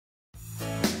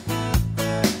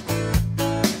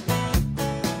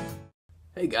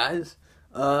Hey guys,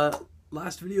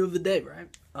 last video of the day, right?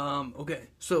 Okay,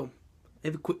 so I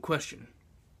have a quick question.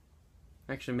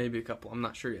 Actually, maybe a couple, I'm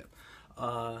not sure yet.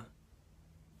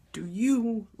 Do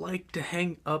you like to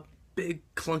hang up big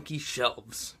clunky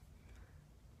shelves?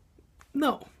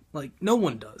 No, like no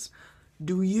one does.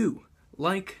 Do you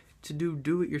like to do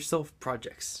do-it-yourself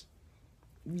projects?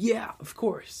 Yeah, of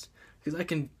course, because I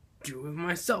can do it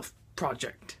myself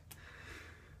project.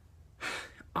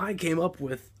 I came up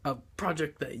with a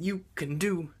project that you can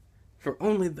do for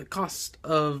only the cost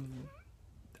of,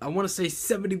 I want to say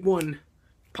 71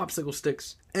 popsicle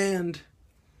sticks and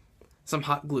some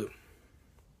hot glue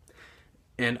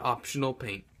and optional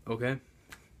paint, okay?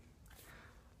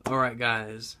 Alright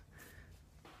guys,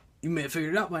 you may have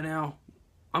figured it out by now.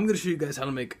 I'm going to show you guys how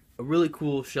to make a really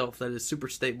cool shelf that is super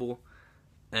stable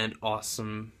and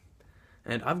awesome.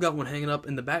 And I've got one hanging up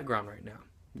in the background right now.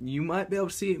 You might be able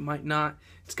to see it, might not.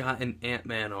 It's got an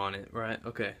Ant-Man on it, right?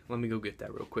 Okay, let me go get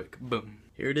that real quick. Boom.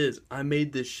 Here it is. I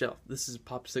made this shelf. This is a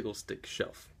popsicle stick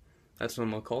shelf. That's what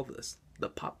I'm going to call this. The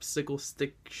popsicle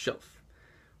stick shelf.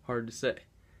 Hard to say.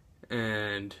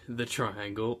 And the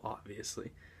triangle,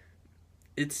 obviously.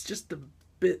 It's just a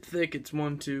bit thick. It's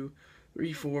 1, 2,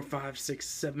 3, 4, 5, 6,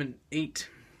 7, 8.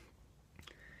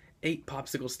 8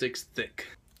 popsicle sticks thick.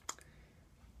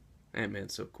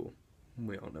 Ant-Man's so cool.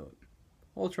 We all know it.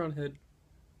 Ultron head.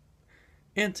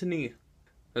 Anthony.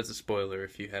 That's a spoiler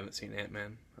if you haven't seen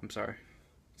Ant-Man. I'm sorry.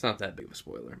 It's not that big of a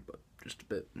spoiler, but just a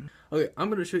bit. Okay, I'm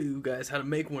going to show you guys how to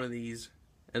make one of these,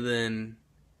 and then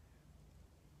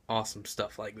awesome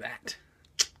stuff like that.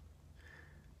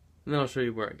 And then I'll show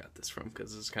you where I got this from,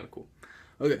 because this is kind of cool.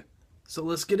 Okay, so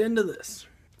let's get into this.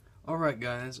 Alright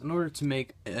guys, in order to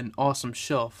make an awesome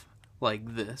shelf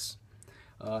like this,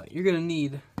 you're going to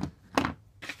need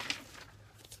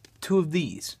 2 of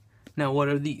these. Now what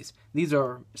are these? These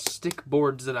are stick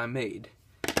boards that I made.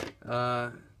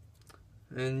 And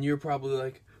you're probably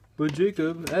like, but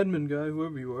Jacob, admin guy,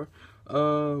 whoever you are,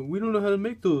 we don't know how to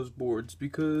make those boards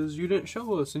because you didn't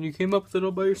show us and you came up with it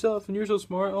all by yourself and you're so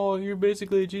smart. Oh, you're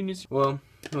basically a genius. Well,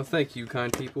 thank you,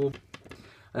 kind people.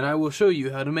 And I will show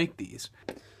you how to make these.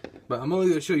 But I'm only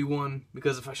going to show you one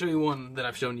because if I show you one, then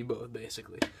I've shown you both,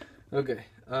 basically. Okay,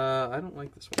 I don't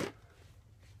like this one.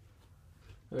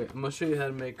 Okay, I'm going to show you how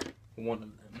to make one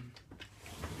of them.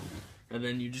 And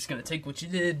then you're just going to take what you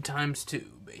did times 2,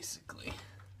 basically.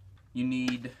 You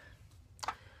need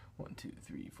 1, 2,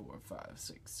 3, 4, 5,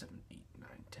 6, 7, 8, 9,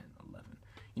 10, 11.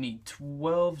 You need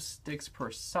 12 sticks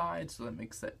per side, so that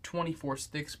makes that 24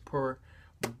 sticks per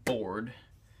board.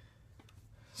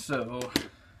 So,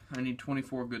 I need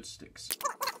 24 good sticks.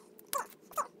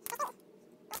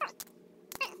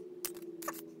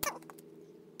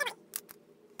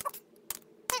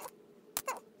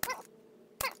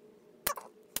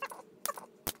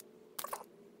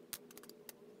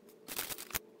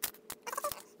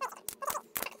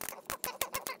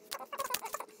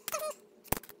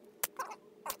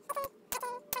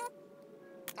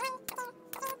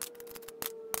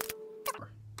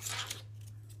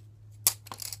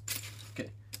 Okay,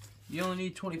 you only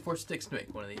need 24 sticks to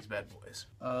make one of these bad boys.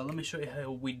 Let me show you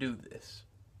how we do this.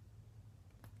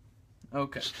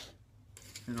 Okay,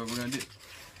 here's what we're gonna do.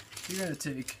 You're gonna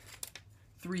take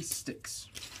 3 sticks.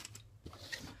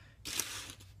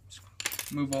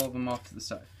 Just move all of them off to the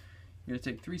side. You're gonna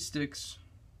take 3 sticks.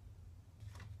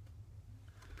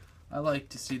 I like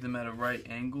to see them at a right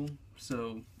angle,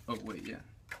 so, oh wait, yeah.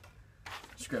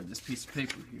 Just grab this piece of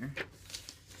paper here.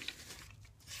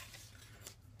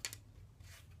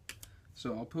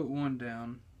 So I'll put one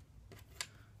down,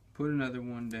 put another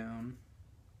one down,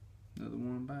 another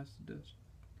one by the desk.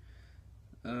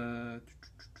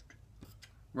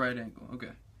 Right angle,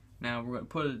 okay. Now we're going to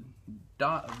put a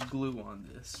dot of glue on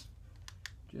this,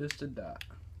 just a dot.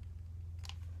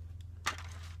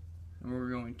 And we're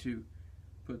going to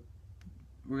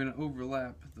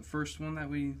overlap the first one that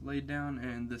we laid down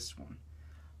and this one,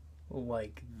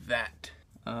 like that.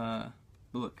 But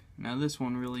look, now this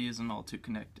one really isn't all too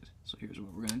connected. So here's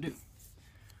what we're going to do.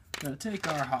 We're going to take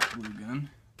our hot glue gun.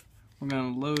 We're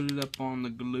going to load it up on the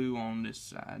glue on this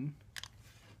side.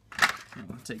 We're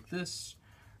going to take this.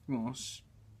 We're going to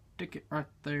stick it right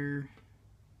there.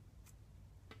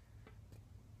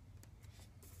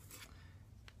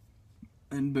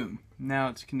 And boom. Now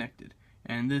it's connected.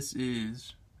 And this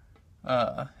is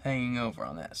hanging over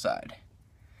on that side.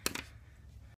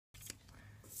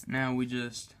 Now we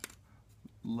just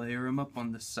layer them up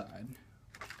on this side.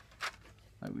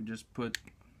 Like we just put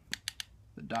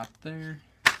the dot there,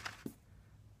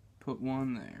 put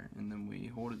one there, and then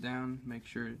we hold it down, make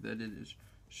sure that it is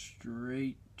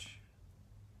straight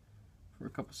for a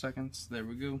couple seconds. There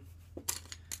we go.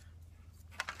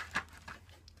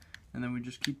 and then we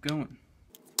just keep going.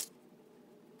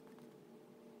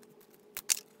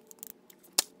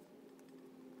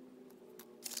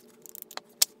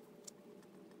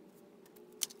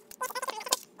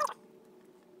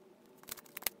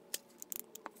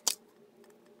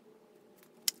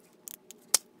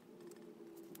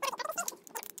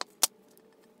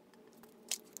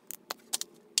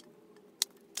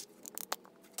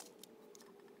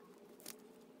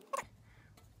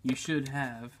 You should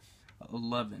have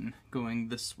 11 going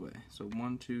this way. So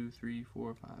 1, 2, 3,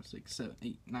 4, 5, 6, 7,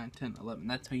 8, 9, 10, 11.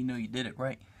 That's how you know you did it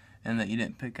right and that you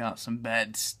didn't pick out some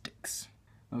bad sticks.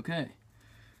 Okay,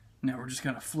 now we're just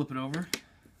gonna flip it over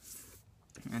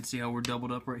and see how we're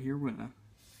doubled up right here. We're gonna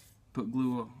put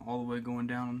glue all the way going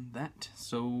down that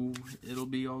so it'll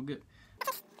be all good.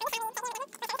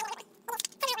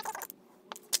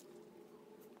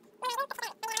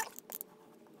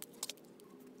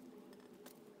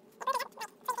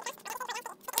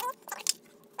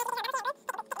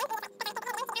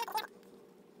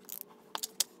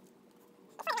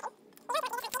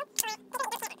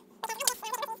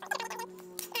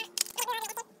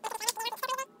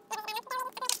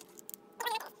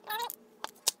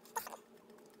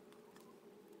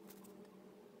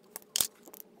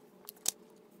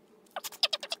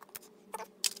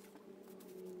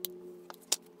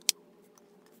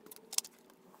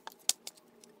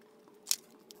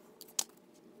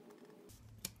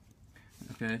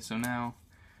 Okay, so now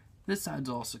this side's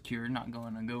all secure, not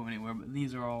going to go anywhere, but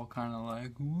these are all kind of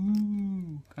like,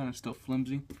 woo, kind of still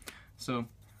flimsy. So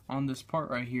on this part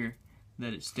right here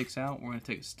that it sticks out, we're going to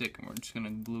take a stick and we're just going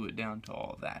to glue it down to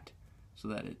all of that so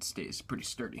that it stays pretty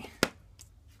sturdy.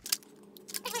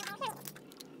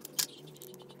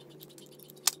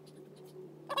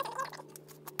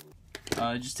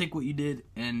 Just take what you did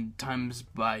and times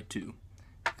by 2,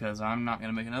 because I'm not going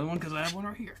to make another one because I have one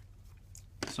right here.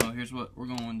 So here's what we're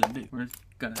going to do. We're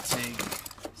going to take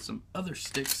some other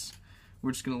sticks.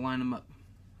 We're just going to line them up.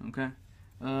 Okay?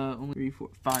 Only 3, 4,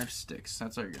 5 sticks.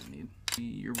 That's all you're going to need.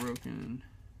 You're broken.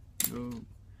 Go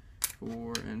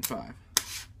 4 and 5.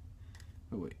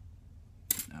 Oh wait.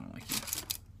 I don't like you.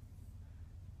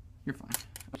 You're fine.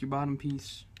 Your bottom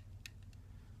piece.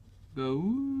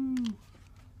 Go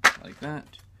like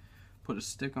that. Put a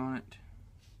stick on it.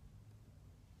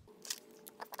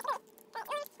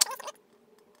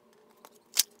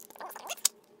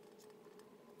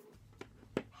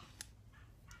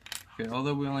 Okay,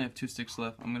 although we only have 2 sticks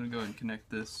left, I'm going to go ahead and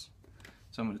connect this.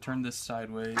 So I'm going to turn this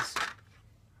sideways,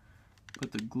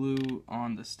 put the glue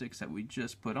on the sticks that we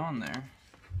just put on there,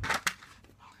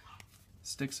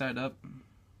 stick side up,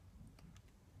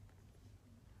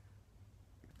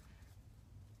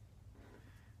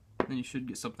 then you should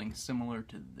get something similar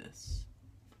to this.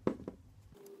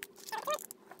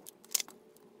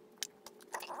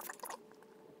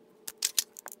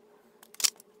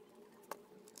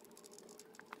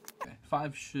 Okay,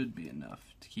 5 should be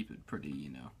enough to keep it pretty, you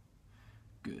know,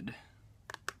 good.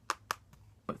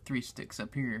 Put 3 sticks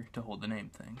up here to hold the name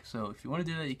thing. So if you want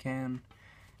to do that, you can.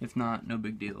 If not, no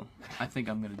big deal. I think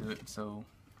I'm going to do it, so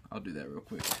I'll do that real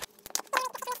quick.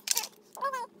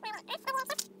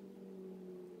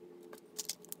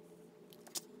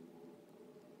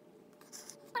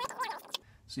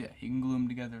 So yeah, you can glue them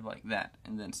together like that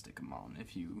and then stick them on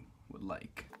if you would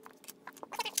like.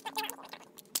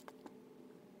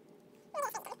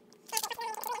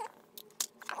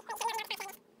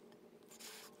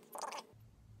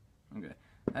 Okay,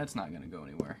 that's not going to go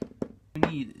anywhere. What we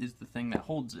need is the thing that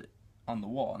holds it on the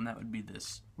wall, and that would be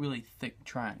this really thick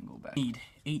triangle back. We need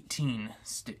 18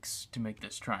 sticks to make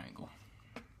this triangle.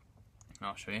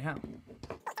 I'll show you how.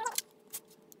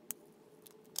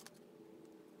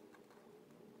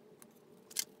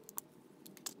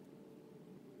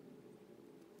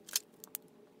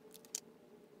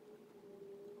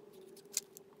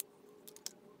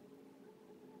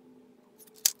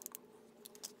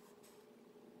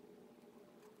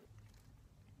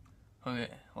 Okay,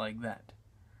 like that.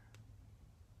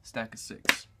 Stack of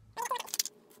 6.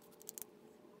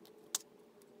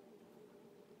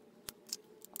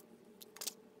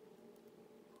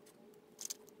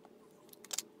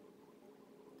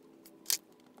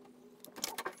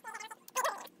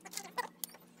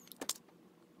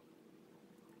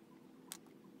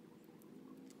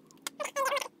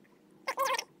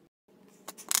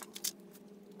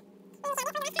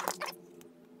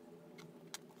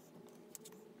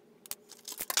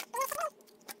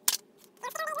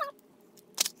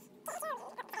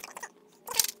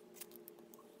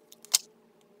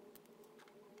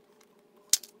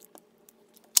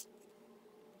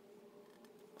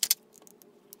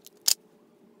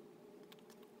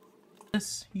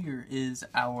 this here is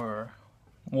our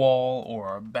wall or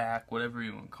our back, whatever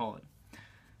you want to call it.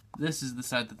 This is the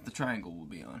side that the triangle will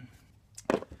be on.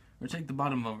 Or take the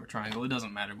bottom of our triangle. It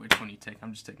doesn't matter which one you take.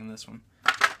 I'm just taking this one.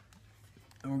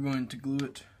 And we're going to glue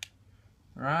it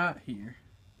right here.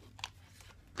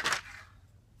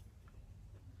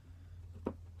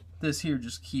 This here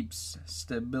just keeps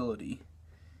stability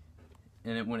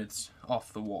in it when it's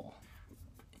off the wall.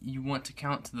 You want to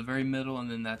count to the very middle, and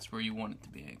then that's where you want it to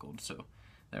be angled. So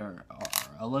there are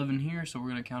 11 here, so we're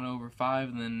going to count over 5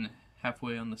 and then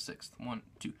halfway on the 6th. 1,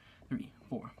 2, 3,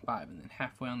 4, 5, and then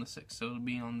halfway on the 6th. So it'll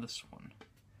be on this one.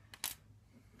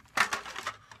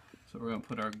 So we're going to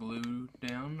put our glue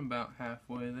down about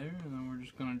halfway there, and then we're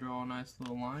just going to draw a nice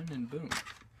little line, and boom.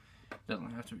 It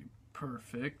doesn't have to be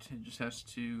perfect, it just has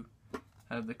to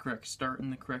have the correct start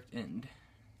and the correct end.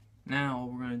 Now all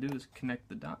we're going to do is connect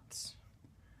the dots.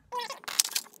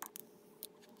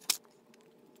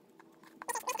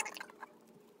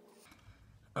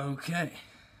 Okay,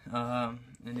 and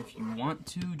if you want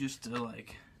to, just to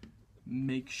like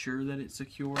make sure that it's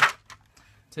secure,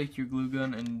 take your glue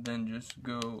gun and then just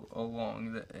go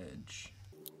along the edge.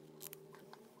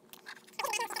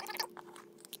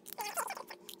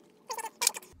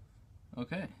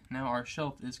 Okay, now our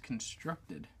shelf is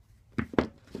constructed.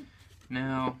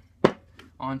 Now,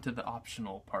 on to the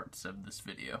optional parts of this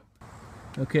video.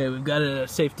 Okay, we've got it a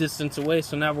safe distance away,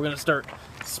 so now we're going to start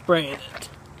spraying it.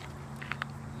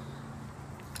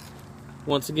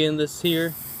 Once again, this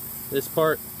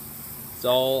part, it's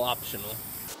all optional.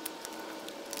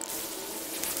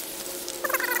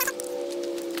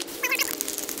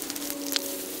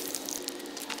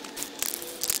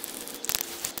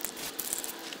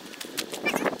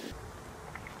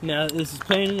 Now that this is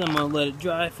painted, I'm going to let it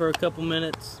dry for a couple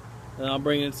minutes, and I'll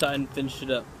bring it inside and finish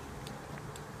it up.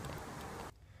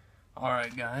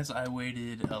 Alright guys, I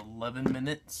waited 11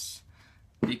 minutes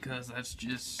because that's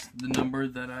just the number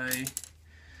that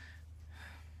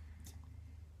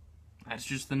that's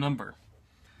just the number.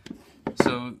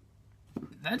 So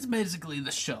that's basically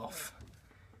the shelf.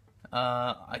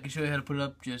 I can show you how to put it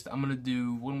up. I'm going to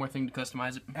do one more thing to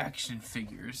customize it. Action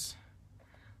figures.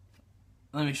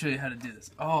 Let me show you how to do this.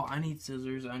 Oh, I need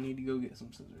scissors. I need to go get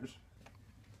some scissors.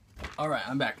 Alright,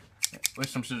 I'm back with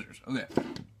some scissors. Okay.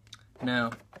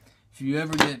 Now, if you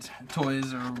ever get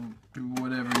toys or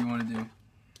whatever you want to do,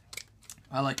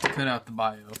 I like to cut out the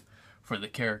bio for the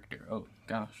character. Oh,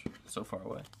 gosh, so far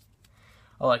away.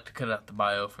 I like to cut out the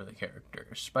bio for the character.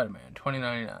 Spider-Man,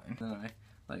 2099. Then I,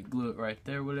 like, glue it right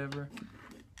there, whatever.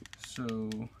 So,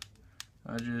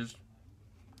 I just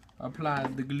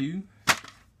applied the glue.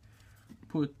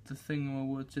 Put the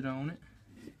thingamawhat's-it on it.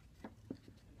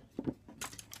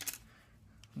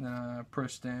 Then I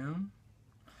press down,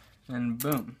 and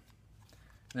boom,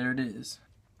 there it is.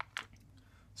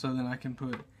 So then I can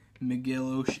put Miguel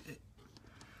O'Shea.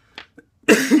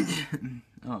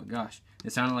 Oh gosh,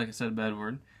 it sounded like I said a bad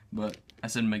word, but I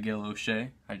said Miguel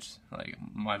O'Shea. I just, like,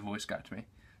 my voice got to me.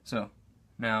 So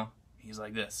now he's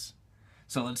like this.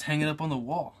 So let's hang it up on the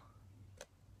wall.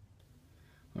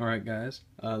 Alright guys,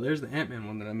 there's the Ant-Man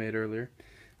one that I made earlier.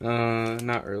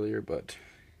 Not earlier, but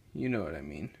you know what I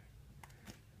mean.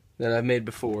 That I've made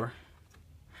before.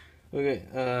 Okay,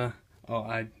 oh,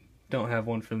 I don't have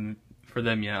one for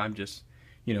them yet. I'm just,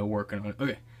 you know, working on it.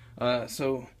 Okay,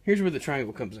 so here's where the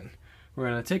triangle comes in. We're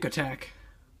going to take a tack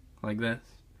like this.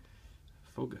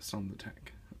 Focus on the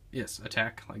tack. Yes, a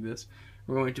tack like this.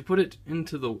 We're going to put it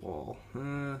into the wall.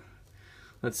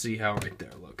 Let's see how right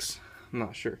there looks. I'm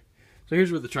not sure. So here's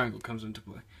where the triangle comes into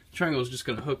play. The triangle is just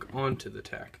going to hook onto the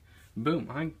tack. Boom,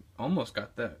 I almost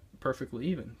got that perfectly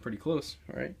even. Pretty close,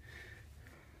 right?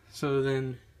 So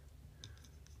then,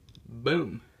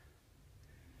 boom.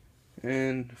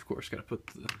 And, of course, got to put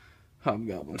the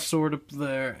Hobgoblin sword up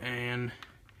there and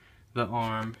the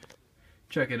arm.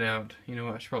 Check it out. You know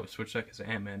what, I should probably switch that because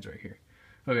Ant-Man's right here.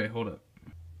 Okay, hold up.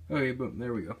 Okay, boom,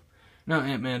 there we go. Now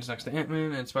Ant-Man's next to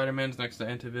Ant-Man, and Spider-Man's next to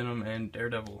Anti-Venom and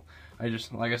Daredevil. I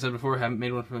just, like I said before, haven't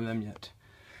made one for them yet.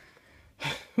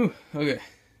 Whew, okay.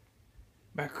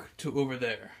 Back to over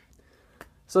there.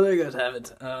 So there you guys have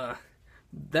it.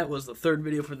 That was the third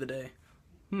video for the day.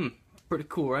 Pretty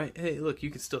cool, right? Hey, look, you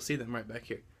can still see them right back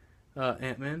here.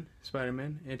 Ant-Man,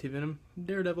 Spider-Man, Anti-Venom,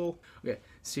 Daredevil. Okay,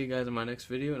 see you guys in my next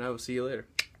video, and I will see you later.